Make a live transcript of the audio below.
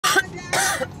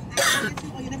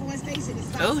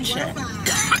Oh, shit.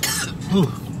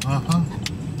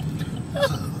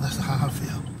 That's how I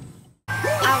feel.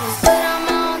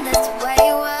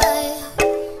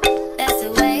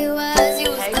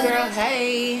 Hey, girl,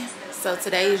 hey. So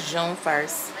today is June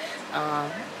 1st.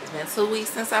 It's been 2 weeks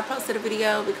since I posted a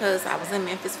video because I was in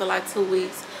Memphis for like 2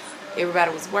 weeks.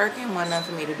 Everybody was working, wasn't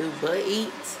nothing for me to do but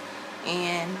eat.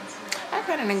 And I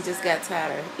kind of just got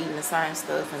tired of eating the same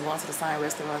stuff and going to the same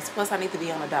restaurants. Plus, I need to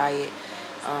be on a diet.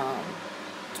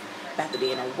 About to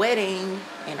be in a wedding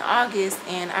in August,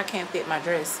 and I can't fit my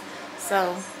dress.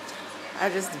 So I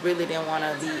just really didn't want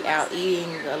to be out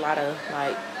eating a lot of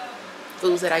like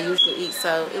foods that I usually eat.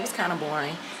 So it was kind of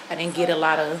boring. I didn't get a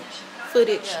lot of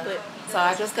footage. But so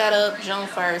I just got up June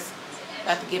 1st.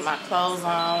 About to get my clothes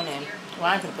on, and well,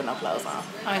 I ain't gonna put no clothes on.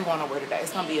 I ain't going nowhere today.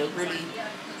 It's gonna be a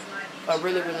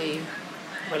really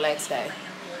relaxed day.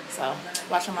 So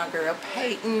watching my girl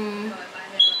Peyton.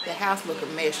 The house look a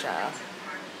mess, y'all.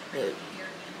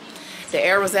 The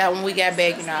air was out when we got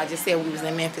back. You know, I just said we was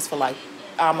in Memphis for like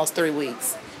almost 3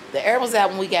 weeks. The air was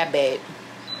out when we got back.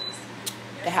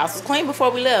 The house was clean before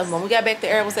we left. When we got back, the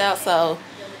air was out, so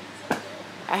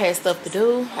I had stuff to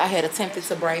do. I had attempted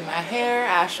to braid my hair.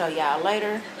 I'll show y'all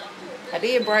later. I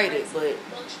did braid it, but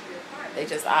they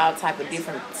just all type of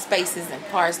different spaces and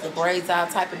parts. The braids all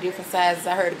type of different sizes.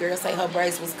 I heard a girl say her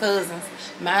braids was cousins.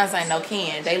 Mine ain't no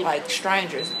kin. They like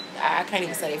strangers. I can't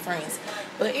even say they friends.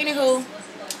 But anywho,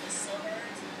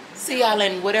 see y'all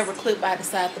in whatever clip I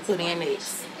decide to put in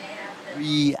next.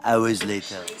 3 hours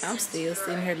later. I'm still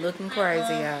sitting here looking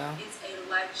crazy, y'all.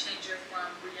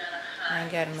 I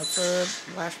ain't got in the tub,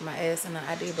 wash my ass, and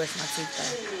I did brush my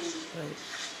teeth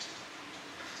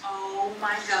though. Oh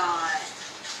my God.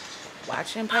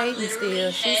 Watching Peyton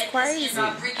still, she's crazy.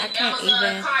 I can't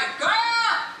even. Girl,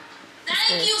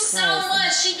 thank you so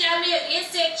much. She got me an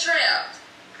insect trap.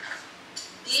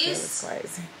 This is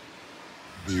crazy.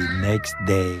 The next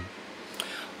day.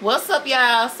 What's up,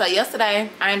 y'all? So yesterday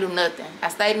I ain't do nothing. I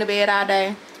stayed in the bed all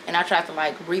day, and I tried to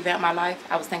like revamp my life.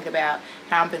 I was thinking about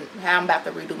how I'm about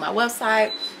to redo my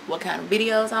website, what kind of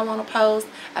videos I want to post.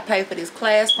 I paid for this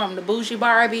class from the Bougie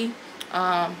Barbie.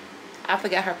 I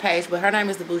forgot her page, but her name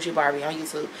is the Bougie Barbie on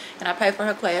YouTube. And I paid for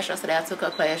her class yesterday. I took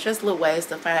her class, just little ways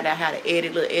to find out how to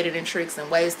edit, little editing tricks and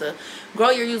ways to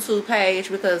grow your YouTube page,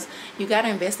 because you got to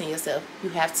invest in yourself. You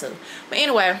have to. But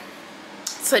anyway,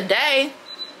 today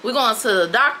we're going to the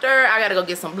doctor. I got to go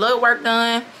get some blood work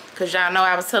done, because y'all know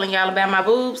I was telling y'all about my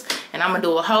boobs. And I'm going to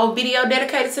do a whole video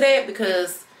dedicated to that,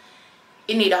 because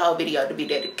it need a whole video to be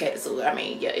dedicated to it. I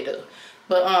mean, yeah, it do.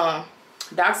 But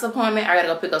doctor's appointment, I got to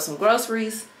go pick up some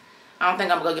groceries. I don't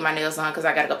think I'm gonna go get my nails done because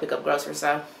I gotta go pick up groceries.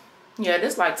 So yeah,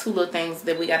 there's like 2 little things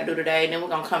that we gotta do today. And then we're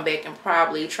gonna come back and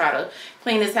probably try to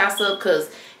clean this house up,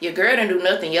 because your girl didn't do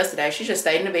nothing yesterday. She just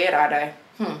stayed in the bed all day.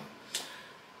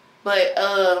 But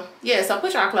yeah, so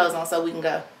put y'all clothes on so we can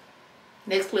go.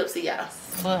 Next clip, see y'all.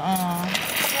 But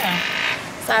yeah.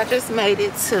 So I just made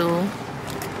it to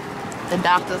the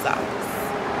doctor's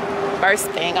office. First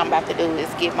thing I'm about to do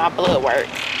is get my blood work,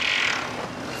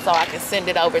 so I can send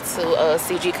it over to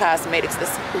CG Cosmetics,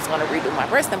 who's going to redo my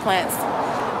breast implants.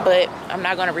 But I'm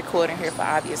not going to record in here for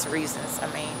obvious reasons. I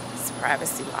mean, it's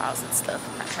privacy laws and stuff.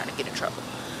 I'm not trying to get in trouble.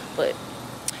 But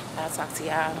I'll talk to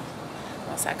y'all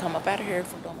once I come up out of here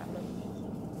from doing my blood.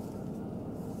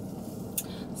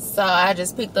 So I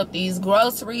just picked up these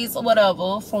groceries or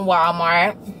whatever from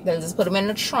Walmart. They just put them in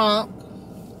the trunk.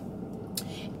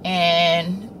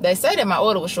 And they say that my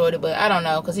order was shorted, but I don't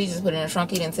know, because he just put it in the trunk.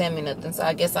 He didn't tell me nothing. So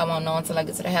I guess I won't know until I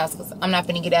get to the house, because I'm not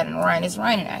finna get out in the rain. It's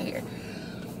raining out here.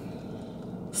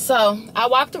 So I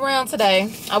walked around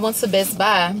today. I went to Best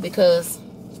Buy because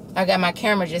I got my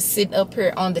camera just sitting up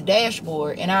here on the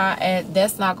dashboard. And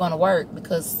that's not going to work,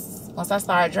 because once I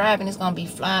start driving, it's going to be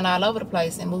flying all over the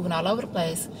place and moving all over the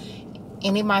place.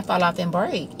 And it might fall off and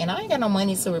break. And I ain't got no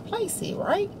money to replace it,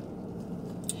 right?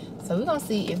 So we're going to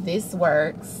see if this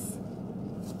works.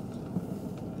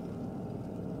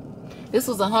 This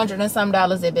was $100 and some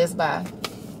at Best Buy.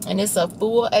 And it's a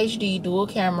full HD dual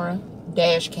camera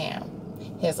dash cam.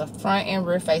 It has a front and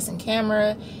rear facing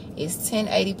camera. It's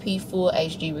 1080p full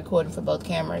HD recording for both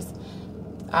cameras.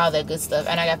 All that good stuff.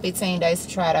 And I got 15 days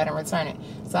to try it out and return it.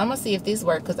 So I'm going to see if this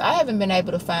works, because I haven't been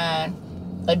able to find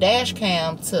a dash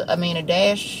cam a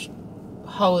dash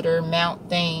holder mount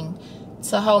thing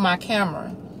to hold my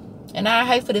camera. And I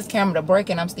hate for this camera to break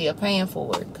and I'm still paying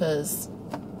for it, because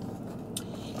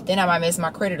then I might mess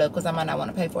my credit up, because I might not want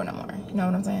to pay for it no more. You know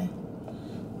what I'm saying?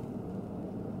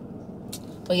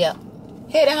 But yeah,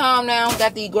 headed home now.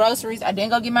 Got the groceries. I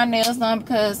didn't go get my nails done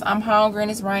because I'm hungry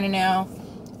and it's raining now.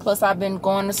 Plus I've been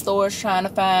going to stores trying to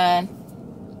find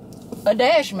a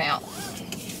dash mount.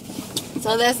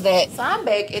 So that's that. So I'm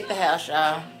back at the house,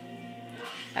 y'all.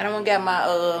 I done got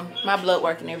my my blood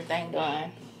work and everything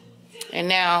done. And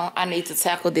now I need to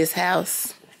tackle this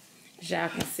house. As y'all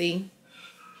can see,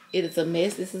 it is a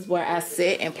mess. This is where I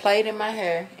sat and played in my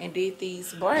hair and did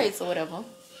these braids or whatever. I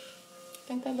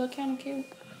think they look kind of cute.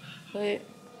 But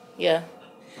yeah,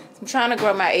 so I'm trying to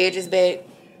grow my edges back.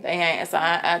 They ain't, so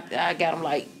I got them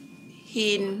like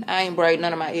hidden. I ain't braiding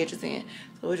none of my edges in.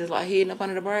 So it's just like hidden up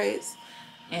under the braids.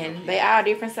 And they all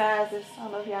different sizes. I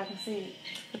don't know if y'all can see it.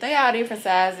 But they all different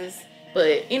sizes.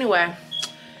 But anyway,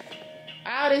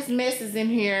 all this mess is in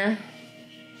here.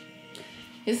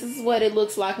 This is what it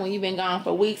looks like when you've been gone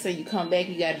for weeks and you come back.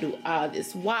 You got to do all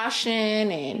this washing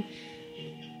and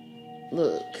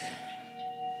look.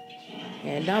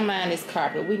 And don't mind this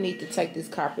carpet. We need to take this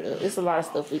carpet up. It's a lot of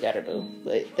stuff we got to do.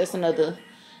 But that's another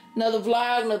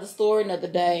vlog, another story, another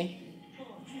day.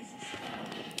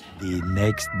 The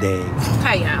next day.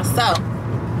 Okay, y'all. So,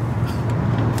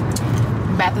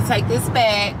 I'm about to take this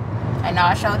back. I know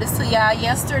I showed this to y'all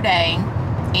yesterday.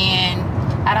 And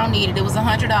I don't need it. It was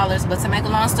 $100. But to make a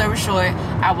long story short,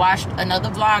 I watched another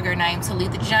vlogger named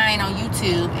Talitha Jane on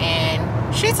YouTube.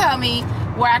 And she told me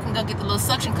where I can go get the little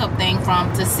suction cup thing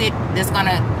from to sit. That's going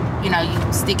to, you know,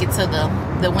 you stick it to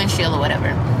the windshield or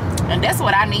whatever. And that's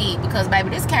what I need because, baby,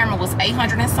 this camera was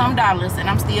 $800 and some and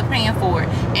I'm still paying for it.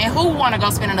 And who want to go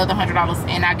spend another $100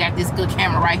 and I got this good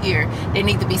camera right here that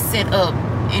need to be set up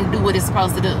and do what it's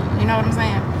supposed to do. You know what I'm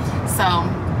saying? So,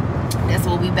 that's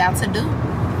what we about to do.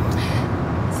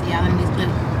 See y'all in this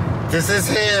video. This is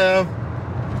him.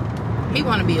 He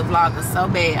want to be a vlogger so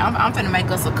bad. I'm finna make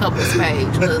us a couples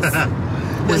page because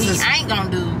what he ain't gonna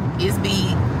do is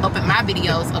be up in my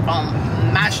videos up on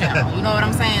my channel. You know what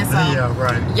I'm saying? So yeah,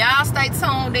 right. Y'all stay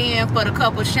tuned in for the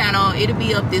couples channel. It'll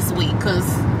be up this week because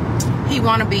he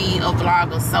want to be a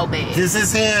vlogger so bad. This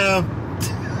is him.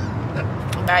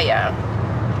 Bye, y'all.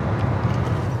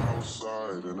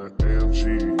 Outside in an AMG,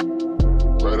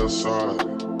 right outside,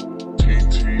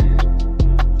 TT,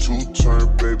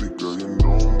 two-turn baby girl, you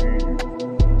know me.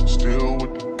 Still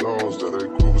with the dogs that I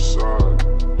grew beside.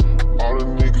 All the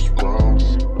niggas round me,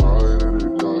 right and they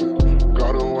die.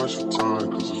 Gotta watch the time,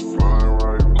 cause it's flying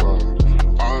right by.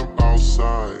 I'm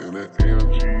outside in an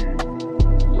AMG,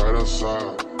 right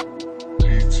outside,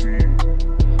 TT,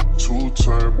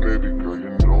 two-turn baby girl,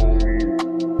 you know me.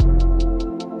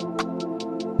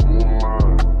 Who am I?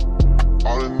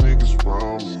 All the niggas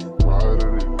round me, right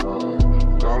and they die.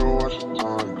 Gotta watch the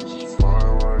time, cause it's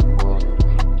flying right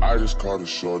by. I just caught a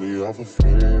shorty off a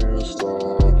Finsta.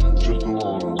 Just the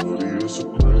one on hoodie, it's a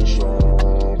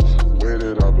screenshot. Way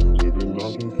that I've been living,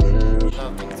 nothing finished. I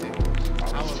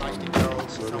would like to go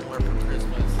somewhere for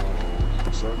Christmas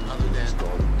other than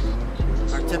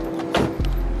our typical.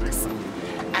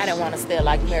 I didn't want to smell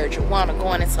like marijuana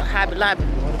going into Hobby Lobby.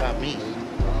 What about me?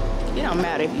 It don't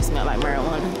matter if you smell like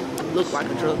marijuana. You look like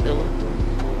a drug dealer.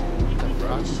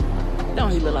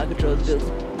 Don't he look like a drug dealer?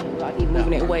 He look like he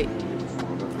moving that weight.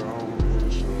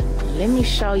 Let me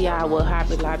show y'all what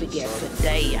Hobby Lobby got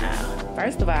today, y'all.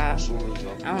 First of all, I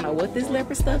don't know what this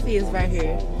leopard stuff is right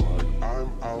here.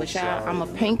 But y'all, I'm a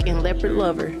pink and leopard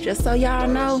lover. Just so y'all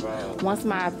know, once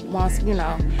you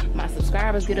know, my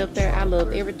subscribers get up there, I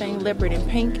love everything leopard and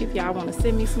pink. If y'all want to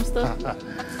send me some stuff.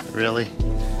 Really?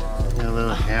 A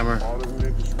little hammer. I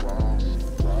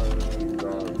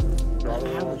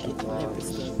would get the leopard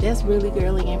stuff. That's really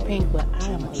girly and pink, but I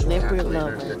am a leopard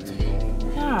lover.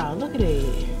 Y'all, look at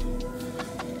it.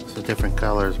 It's different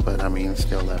colors, but I mean, it's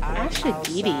still leopard. I should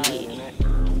get it.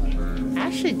 I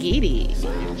should get it.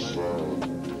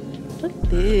 Look at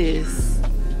this.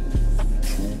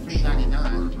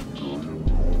 $3.99.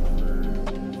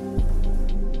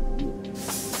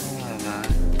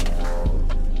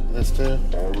 This too?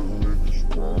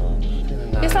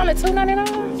 It's only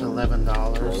 $2.99? It's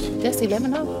 $11. That's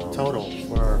 $11? Total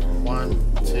for 1,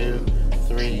 2,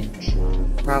 3,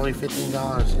 probably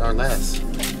 $15 or less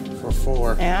for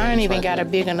 4. And I ain't even got a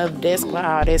big enough desk for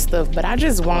all that stuff, but I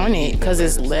just want it because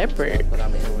it's leopard. But I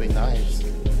mean, it would be nice.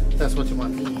 That's what you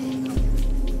want.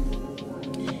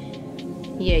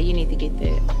 Yeah, you need to get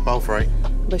that. Both, right?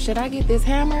 But should I get this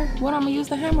hammer? What I'm gonna use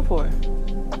the hammer for?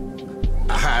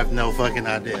 I have no fucking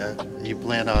idea. You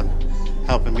plan on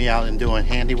helping me out and doing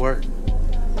handiwork?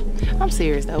 I'm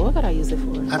serious though. What could I use it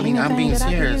for? I mean, I'm being Anything that I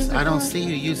can serious. use it I don't for? see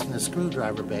you using the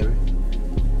screwdriver, baby.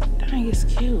 Dang, it's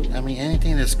cute. I mean,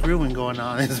 anything that's screwing going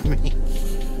on is me.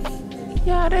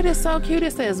 Yeah, that is so cute.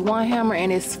 It says one hammer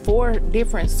and it's 4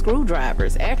 different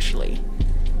screwdrivers, actually.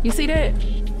 You see that?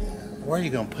 Where are you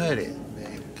gonna put it,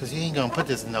 babe? Because you ain't gonna put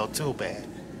this in no tool bag.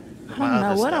 I don't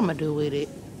know what I'm gonna do with it.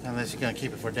 Unless you're gonna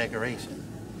keep it for decoration.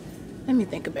 Let me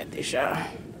think about this, y'all. I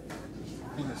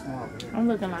think it's more over here. I'm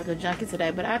looking like a junkie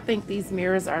today, but I think these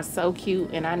mirrors are so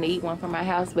cute and I need one for my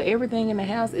house. But everything in the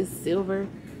house is silver.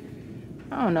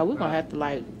 I don't know. We're gonna have to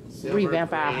like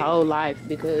revamp our whole life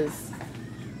because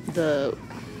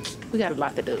we got a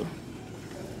lot to do.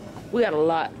 We got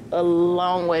a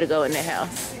long way to go in the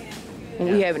house. And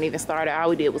we haven't even started. All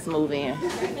we did was move in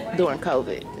during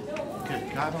COVID.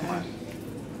 Good God almighty.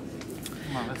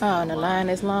 Oh, and the line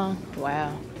is long.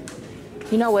 Wow.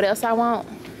 You know what else I want?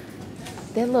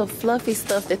 That little fluffy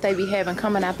stuff that they be having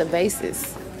coming out the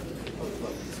vases.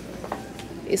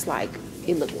 It's like,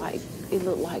 it look like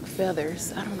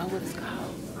feathers. I don't know what it's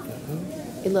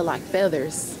called. It look like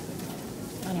feathers.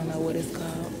 I don't know what it's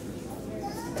called.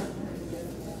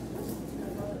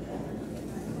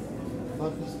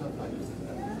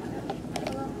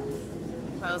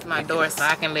 Close my door so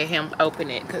I can let him open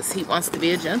it because he wants to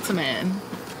be a gentleman.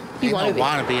 He want to be a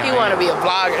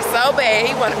vlogger so bad.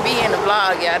 He want to be in the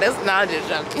vlog, y'all. That's not just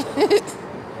joking.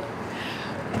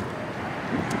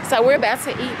 So we're about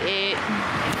to eat it.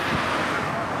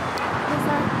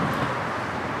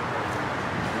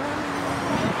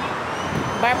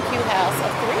 Barbecue house of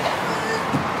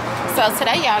 $3. So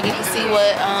today y'all get to see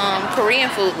what Korean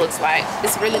food looks like.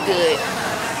 It's really good.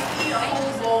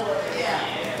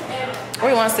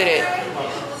 Where you want to sit at?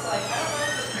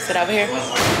 Sit over here?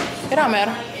 It don't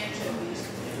matter.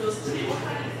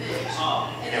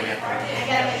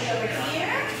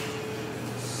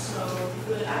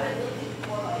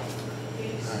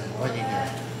 What do you get?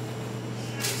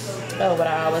 Oh, but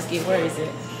I always get, where is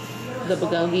it? The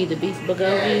bulgogi, the beef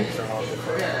bulgogi.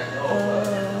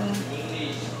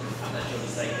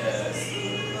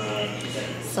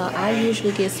 So I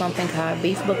usually get something called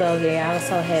beef bulgogi. I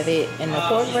also have it in the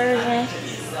pork version. It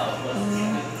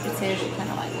tells you kind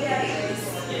of like what it is.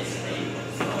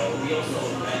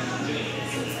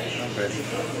 I'm ready.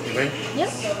 You ready? Yep.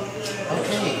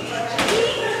 Okay.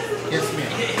 Yes,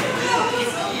 ma'am.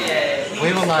 We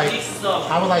would like,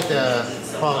 I would like the,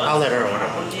 well, I'll let her order.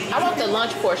 I want the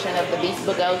lunch portion of the beef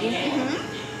bulgogi. Anything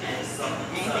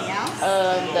else?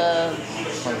 The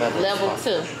level 2.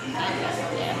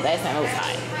 Yeah, that sounds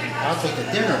high. I'll take the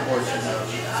dinner portion of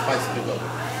spicy bulgogi.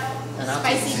 And I'll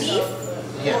Spicy take beef?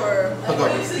 Yeah, Or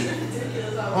bulgogi beef.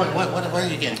 What are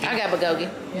you getting? I got bulgogi,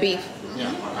 beef.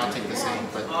 Yeah, I'll take the same,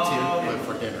 but 2, but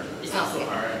for dinner.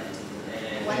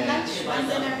 one lunch, one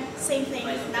dinner, same thing,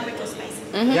 number 2 spicy.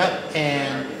 Yep,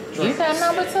 and You got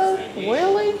number 2?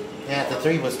 Really? yeah, the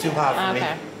 3 was too hot for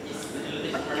Okay. me.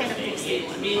 What kind of food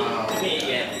do you want?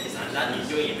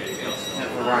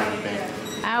 Variety, babe.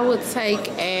 I would take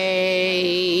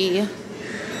a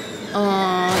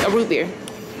root beer.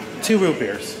 2 root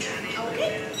beers.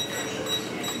 Okay.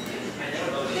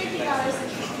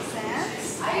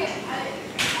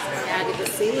 $30.50. I get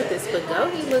to see what this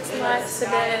bulgogi looks like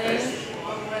today.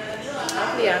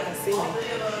 Hopefully y'all can see me.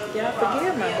 Y'all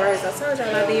forgive my braids. I told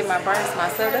y'all I did my braids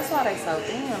myself. That's why they so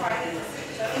thin like this.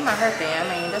 It my hair thin. I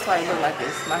mean, that's why they look like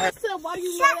this. My hair. So why you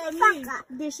yell at me?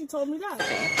 Then she told me that. But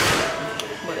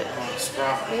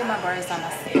Straw. yeah, my braids on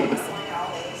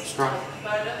myself. Straw.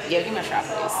 Yeah, give me a shot,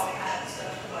 please.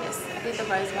 Yes, I did the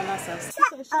braids by myself.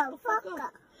 Shut the fuck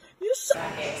up. You shut.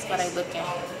 That's why they looking,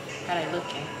 how they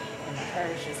looking. And my hair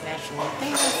is just naturally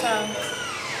thin, so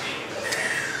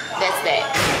that's that.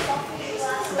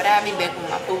 But I'll be back when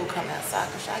my food come out so I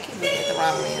can show. I keep looking at the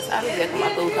wrong lens. I'll be back when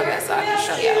my food come out so I can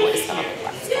show y'all what it's gonna look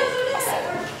like.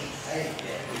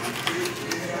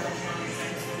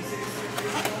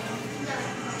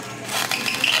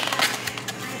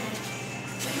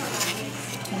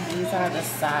 And these are the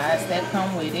sides that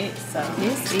come with it. So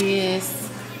this is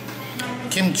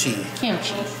Kimchi.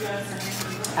 kimchi.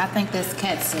 I think that's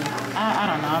katsu. I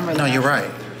don't know. I'm really No, not you're sure.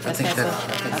 right. I think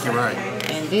you're right.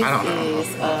 And this I don't know. is,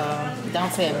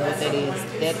 don't tell me what that is.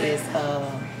 That is,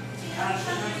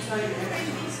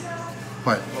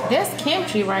 What? that's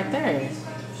kimchi right there.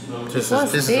 This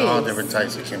What's is all this? different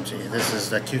types of kimchi. This is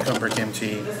the cucumber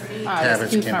kimchi, Oh,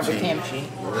 cabbage that's cucumber kimchi.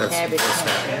 That's, Cabbage what's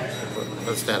kimchi. that?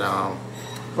 What's that?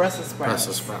 Brussels sprouts.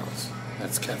 Brussels sprouts.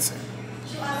 That's katsu.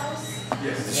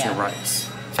 This is Yeah. your rice.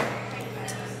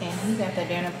 And he got the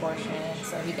dinner portion,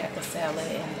 so he got the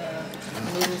salad and the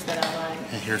noodles that I like.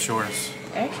 And here's yours.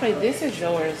 Actually, this is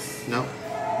yours. No,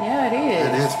 Yeah, it is.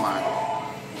 it is mine.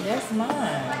 That's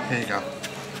mine. Here you go.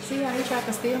 See how he tried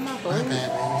to steal my My food? bad,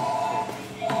 baby.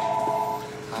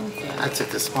 I took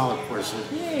the smaller portion.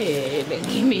 Yeah, they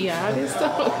give me all this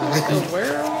stuff. The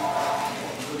world.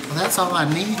 Well, that's all I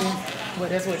needed. Well,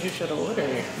 that's what you should have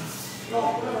ordered. I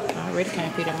already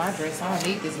can't fit in my dress. I don't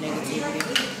need this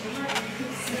negativity.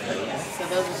 Yeah, so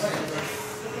those are some of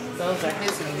Those are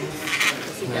his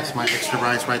meals. That's my extra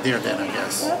rice right there then, I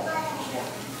guess.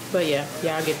 But yeah,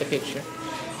 y'all get the picture.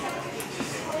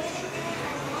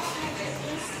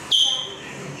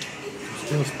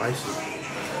 Still spicy.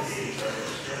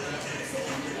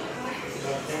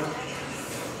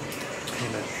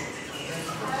 Amen.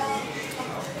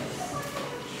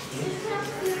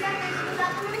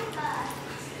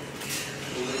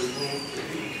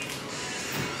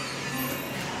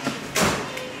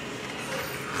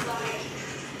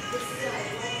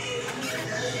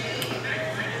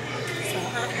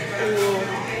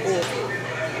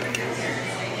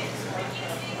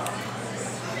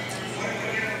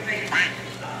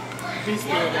 He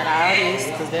still got all this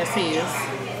because that's his.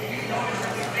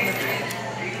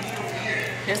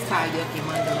 That's called Yucky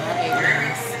Mundo. I ate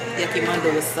Errands. Yucky Mundo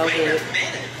is so good.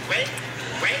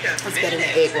 It's better than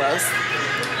egg roast.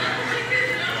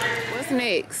 What's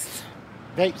next?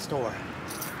 Vape store.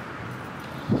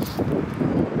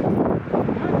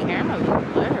 My camera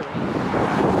looks blurry.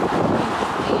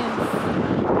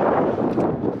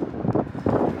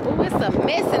 Oh, it's a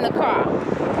mess in the car.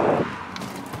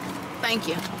 Thank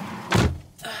you.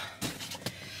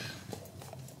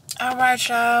 All right,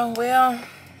 y'all. Well,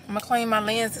 I'm gonna clean my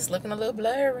lens. It's looking a little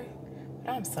blurry.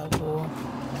 But I'm so cool.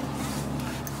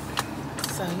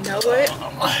 So you know what?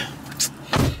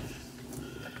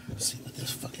 Let's see what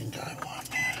this fucking guy wants,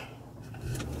 man.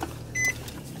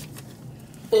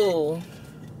 Ooh.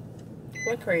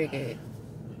 What Craig at?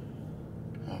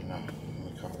 I don't know.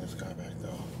 Let me call this guy back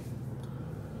though.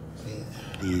 See?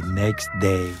 The next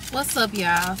day. What's up,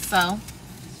 y'all? So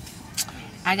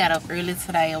I got up early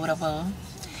today or whatever.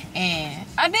 And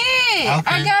I did.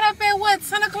 Okay. I got up at what,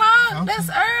 10 o'clock? Okay. That's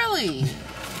early.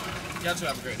 Y'all two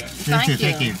have a great day. Thank you.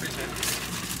 Thank you.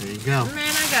 There you go.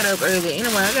 Man, I got up early.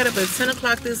 Anyway, I got up at 10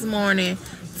 o'clock this morning.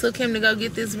 Took him to go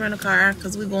get this rental car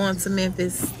because we're going to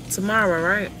Memphis tomorrow,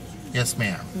 right? Yes,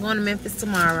 ma'am. I'm going to Memphis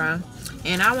tomorrow.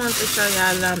 And I wanted to show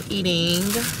y'all that I'm eating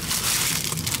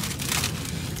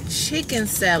chicken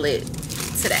salad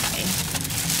today.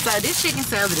 So this chicken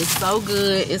salad is so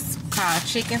good. It's called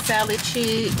Chicken Salad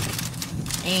Chick.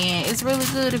 And it's really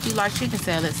good if you like chicken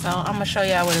salad. So I'm going to show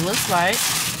y'all what it looks like.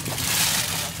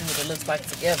 See what it looks like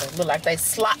together. Look like they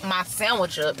slop my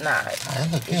sandwich up. Nah, That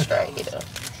look it's good. straight here.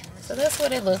 So that's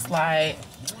what it looks like.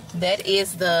 That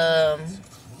is the,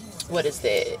 what is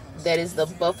that? That is the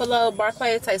buffalo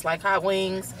barclay. It tastes like hot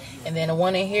wings. And then the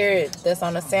one in here that's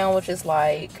on the sandwich is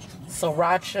like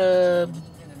sriracha,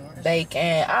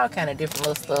 bacon, all kind of different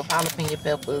little stuff. Jalapeno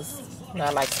peppers. You know, I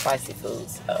like spicy food,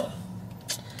 so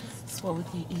that's what we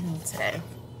be eating today.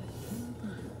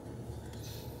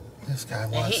 This guy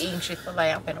And wants. he eating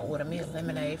Chick-fil-A. I'm gonna order me a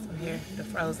lemonade from here, the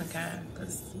frozen kind,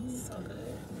 because it's so good.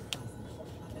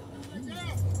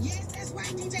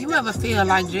 You ever feel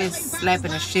like just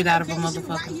slapping the shit out of a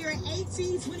motherfucker?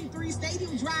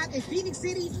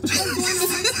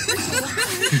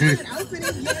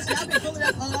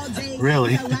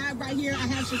 Really?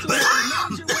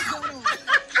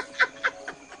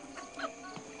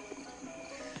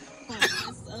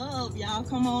 Y'all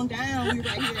come on down. We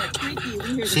right here at Cricket.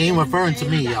 We here. She ain't referring to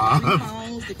me, y'all.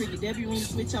 The Cricket W when you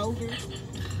switch over.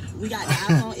 We got the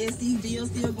iPhone SE deal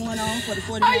still going on for the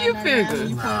 $49. How you figure?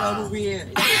 You put it over rear.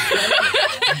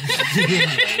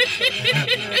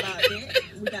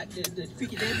 We got the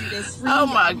Cricket W that's free. Oh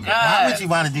my Why God. would you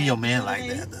want to do your man like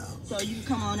that, though? So you can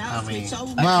come on out, I mean, switch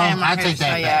over. well, came out I here take to show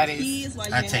that y'all back. this. Kids while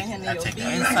you I ain't take handling it. your I take it.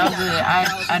 business. It's so good.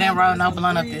 I didn't roll no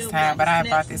blunt up this time, but I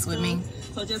brought this with me.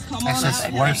 So just come That's on just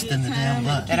out, worse have a than the good damn time.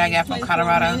 blunt. That I got from Play for a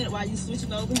Colorado. minute while you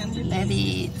switching over, handling your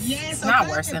Maybe Yes, it's not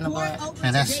okay, worse than the report blunt. over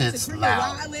Man, that to shit's Cricket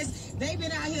loud. Wireless. They've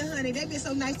been out here, honey. They've been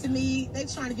so nice to me. They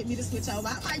trying to get me to switch over.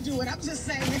 I might do it. I'm just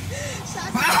saying.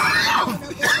 Shout out to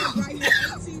right here,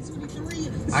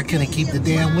 1823. I couldn't keep the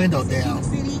damn window down.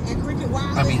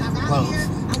 I mean, closed.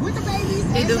 I'm with the babies.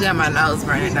 He do got my nose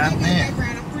burning though. Man.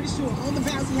 I'm pretty sure on the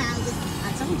bouncy houses.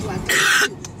 I told you I told you.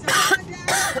 So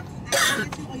I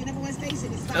got you on your number one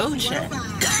station. It's Oh, shit.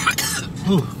 105.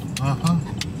 Ooh,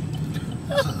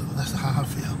 that's how I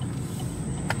feel.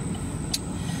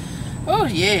 Oh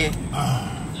yeah.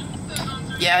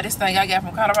 Yeah, this thing I got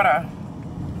from Colorado.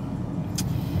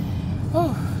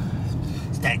 Oh,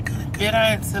 It's that good. it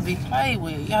ain't to be played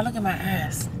with. Y'all look at my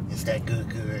ass. It's that good.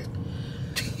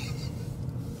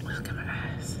 Look at my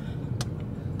ass.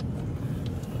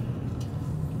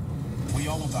 We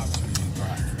all want the opportunity to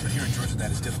thrive, but here in Georgia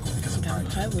that is difficult because of Don't pride.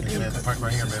 play with Look me. at that park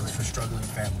right here, baby. For struggling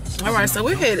families. All right, so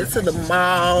we're headed to the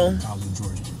mall. College,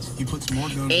 Georgia. He puts more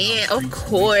donuts And on of the streets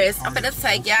course, than I'm gonna artists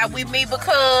take y'all with me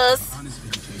because on his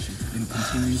vacation and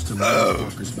continues to leave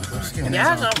workers behind.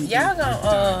 y'all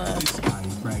gonna Police body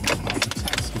bragging about the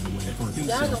tax giveaway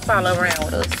Y'all gonna follow around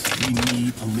with us. We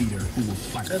need a leader who will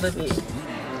fight. A little bit.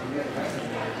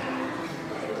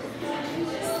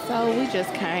 So we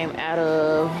just came out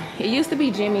of, it used to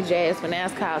be Jimmy Jazz, but now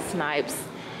it's called Snipes.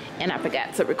 And I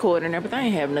forgot to record and everything. I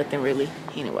ain't have nothing really.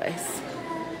 Anyways.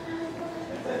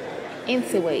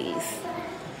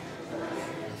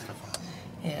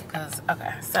 Yeah, because,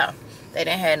 okay, so they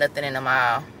didn't have nothing in the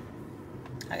mall.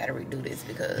 I gotta redo this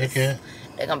because they're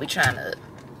gonna be trying to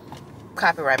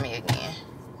copyright me again.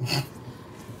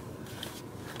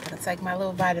 Gotta take my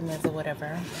little vitamins or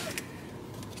whatever.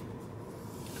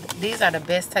 These are the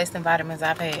best tasting vitamins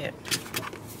I've had.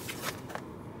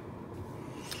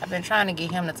 I've been trying to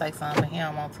get him to take some, but he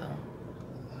don't want to.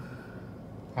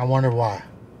 I wonder why.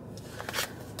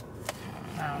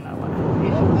 I don't know why.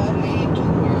 I need to,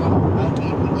 girl. I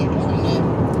need to get from that.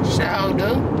 Sure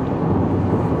do.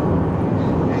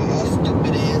 And your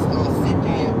stupid ass gonna sit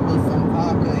there and put some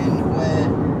vodka in the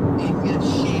wine and get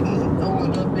shit and throw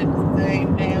it up at the same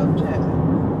damn time.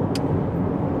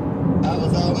 I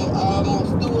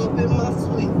almost threw up in my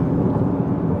sleep.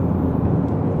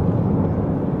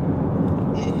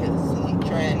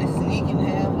 Trying to sneak and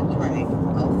have a drink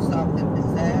of something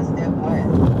besides that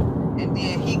wine. And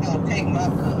then he gonna take my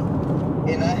cup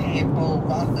and I had poured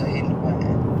vodka in the wine.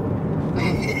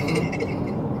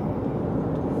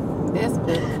 That's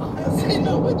beautiful. I said,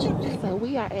 no, what you think? So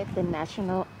we are at the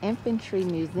National Infantry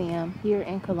Museum here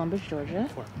in Columbus, Georgia.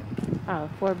 Oh,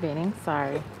 Fort Benning,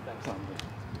 sorry.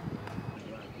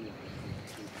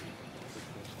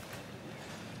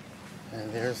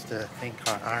 And there's the thing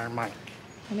called Iron Mike.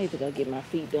 I need to go get my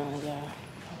feet done, y'all.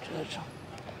 Don't judge 'em.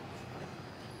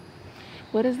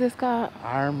 What is this called?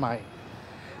 Iron Mike.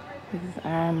 This is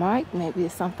Iron Mike. Maybe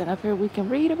it's something up here we can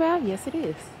read about. Yes, it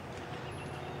is.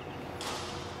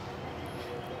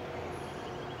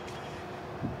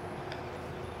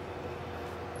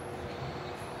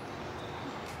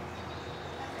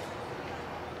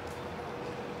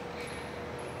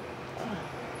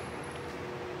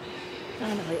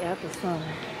 Finally, after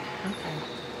summer. Okay.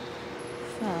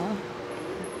 So.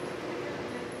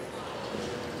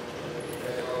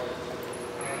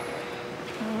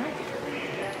 All right.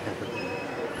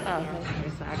 Oh, okay,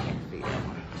 so I can't see that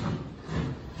one.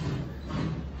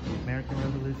 American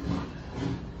Revolution.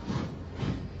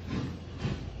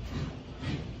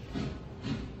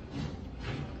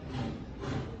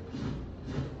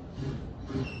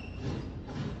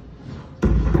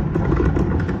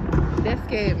 That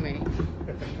scared me.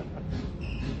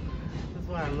 That's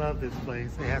why I love this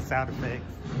place. It has sound effects.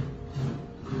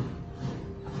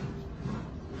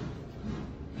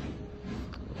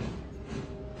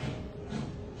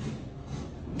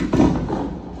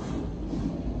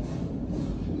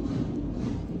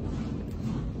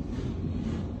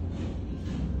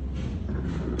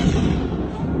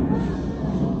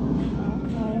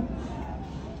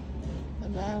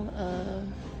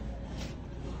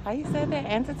 How you said that?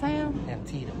 Antietam?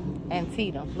 Antietam.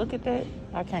 Antietam. Look at that.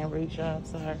 I can't reach y'all. I'm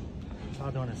sorry. It's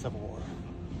all done in Civil War.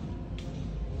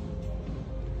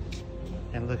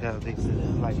 And look how these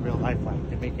like real life like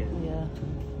they make it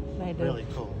they do. really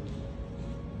cool.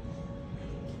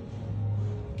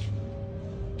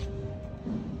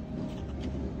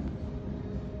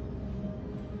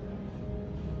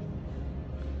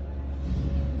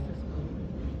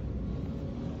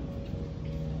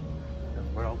 That's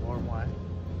World War I.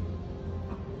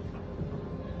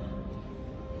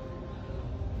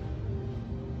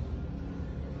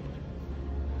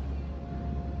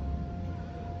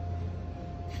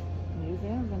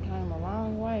 Museums done came a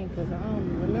long way because I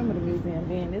don't remember the museum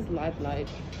being this lifelike.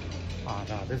 Oh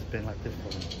no, this has been like this for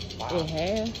a while. It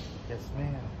has? Yes,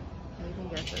 ma'am. Even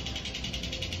got the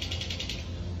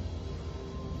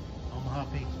Omaha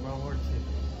Beach, World War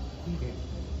II.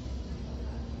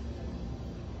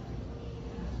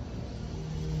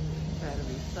 gotta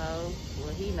be so,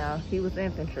 well, he know he was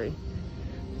infantry.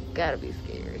 Gotta be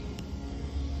scary.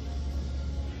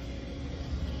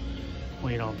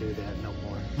 We don't do that no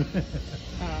more.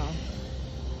 Oh.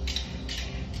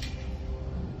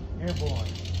 Airborne.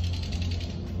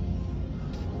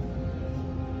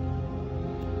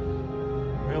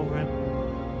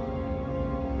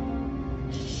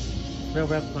 Real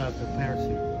replica of the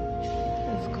parachute.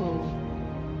 That's cool.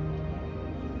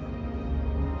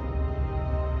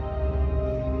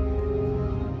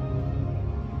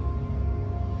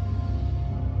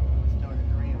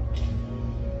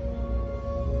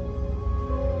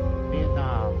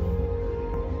 Vietnam.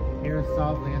 Air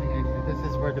Assault Landing Area.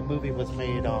 This is where the movie was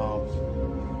made.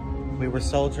 We Were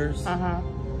Soldiers. Uh-huh.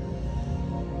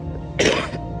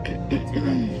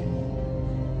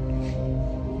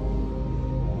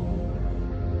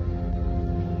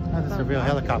 Oh, this is a real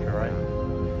helicopter, right?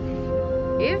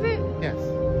 Is it? Yes.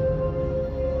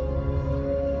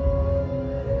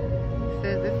 It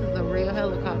says this is a real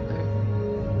helicopter.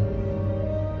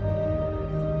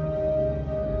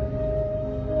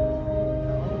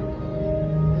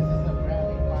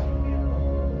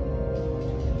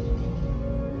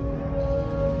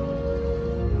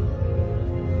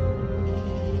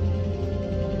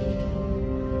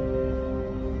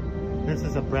 This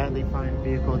is a Bradley Fine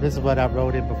vehicle. This is what I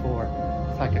rode in before.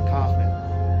 It's like a coffin.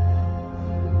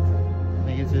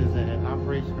 This is an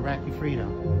Operation Iraqi Freedom.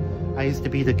 I used to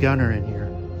be the gunner in here.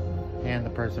 And the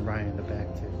person riding in the back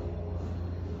too.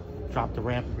 Drop the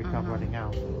ramp and become running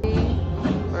out.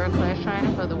 World class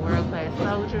training for the world class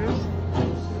soldiers.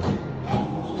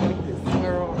 Like this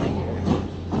swirl right here.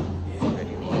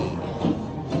 Pretty neat.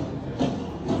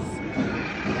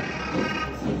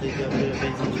 This is the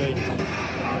basic training.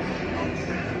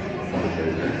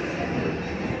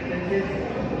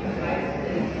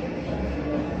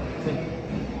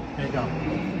 There you go.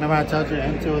 Remember I told you the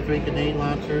M203 grenade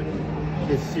launcher?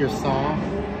 This is your SAW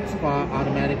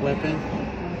automatic weapon.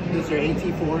 This is your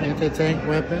AT-4 anti-tank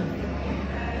weapon.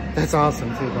 That's awesome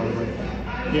too, by the way.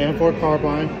 Your M4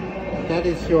 carbine. That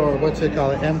is your, what's it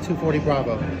called, M240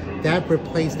 Bravo. That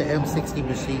replaced the M60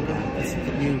 machine gun. This is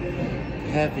the new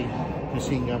heavy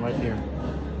machine gun right here.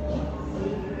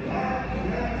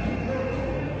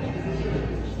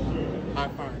 High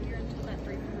fire.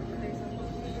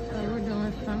 So we're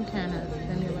doing some kind of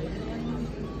simulation.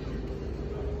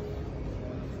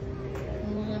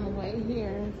 And we're gonna wait here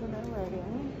until they're ready.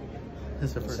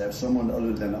 Have someone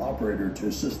other than the operator to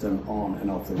assist them on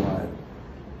and off the ride.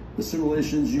 The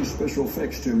simulations use special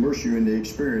effects to immerse you in the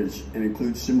experience and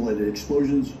include simulated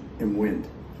explosions and wind.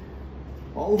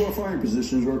 All of our firing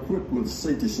positions are equipped with a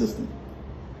safety system.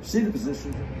 Seated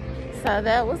position. So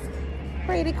that was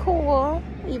pretty cool,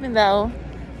 even though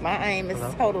my aim is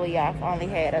totally off. I only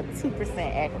had a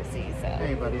 2% accuracy, so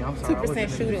hey buddy, I'm sorry. 2%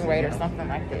 shooting rate or something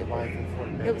like that.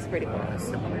 It was pretty cool.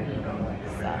 So.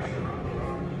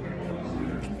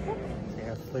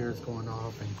 Flares going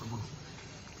off and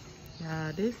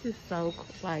yeah, this is so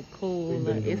like cool. We've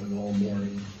been doing all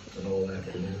morning and all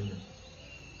afternoon.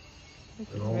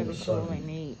 And all of a sudden,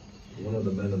 neat. one of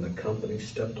the men in the company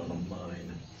stepped on a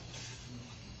mine.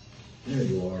 There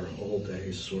you are, all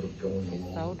day, sort of going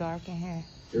along. So dark in here.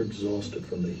 You're exhausted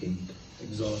from the heat,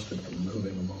 exhausted from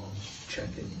moving along,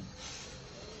 checking,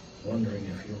 wondering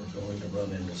if you were going to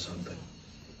run into something.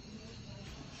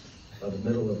 By the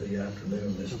middle of the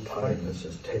afternoon, this tiredness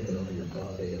has taken over your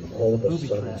body, and all of a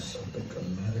sudden, something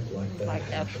dramatic like that like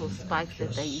happens, actual spikes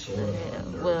that they used to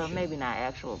have. Well, maybe not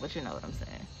actual, but you know what I'm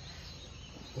saying.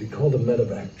 We called a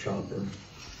medevac chopper,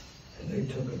 and they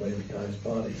took away the guy's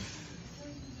body.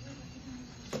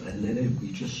 And then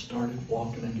we just started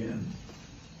walking again.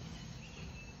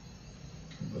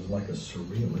 It was like a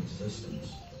surreal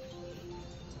existence.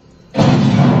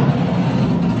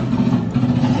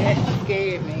 That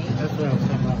scared me. that's what I was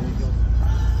talking about.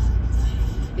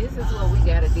 This is what we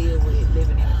gotta deal with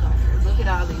living in the country. Look at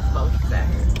all these boats out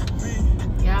here.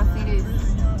 Y'all see this?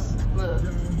 Look.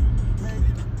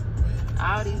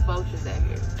 All these boats out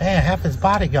here. Damn, half his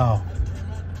body gone.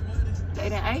 They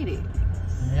done ate it.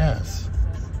 Yes.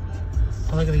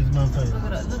 Look at these motherfuckers.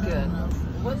 Look at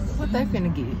look at what they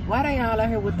finna get? Why they all out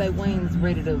here with their wings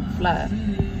ready to fly?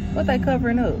 What they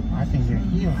covering up? I think they're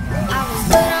healed. I was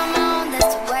good on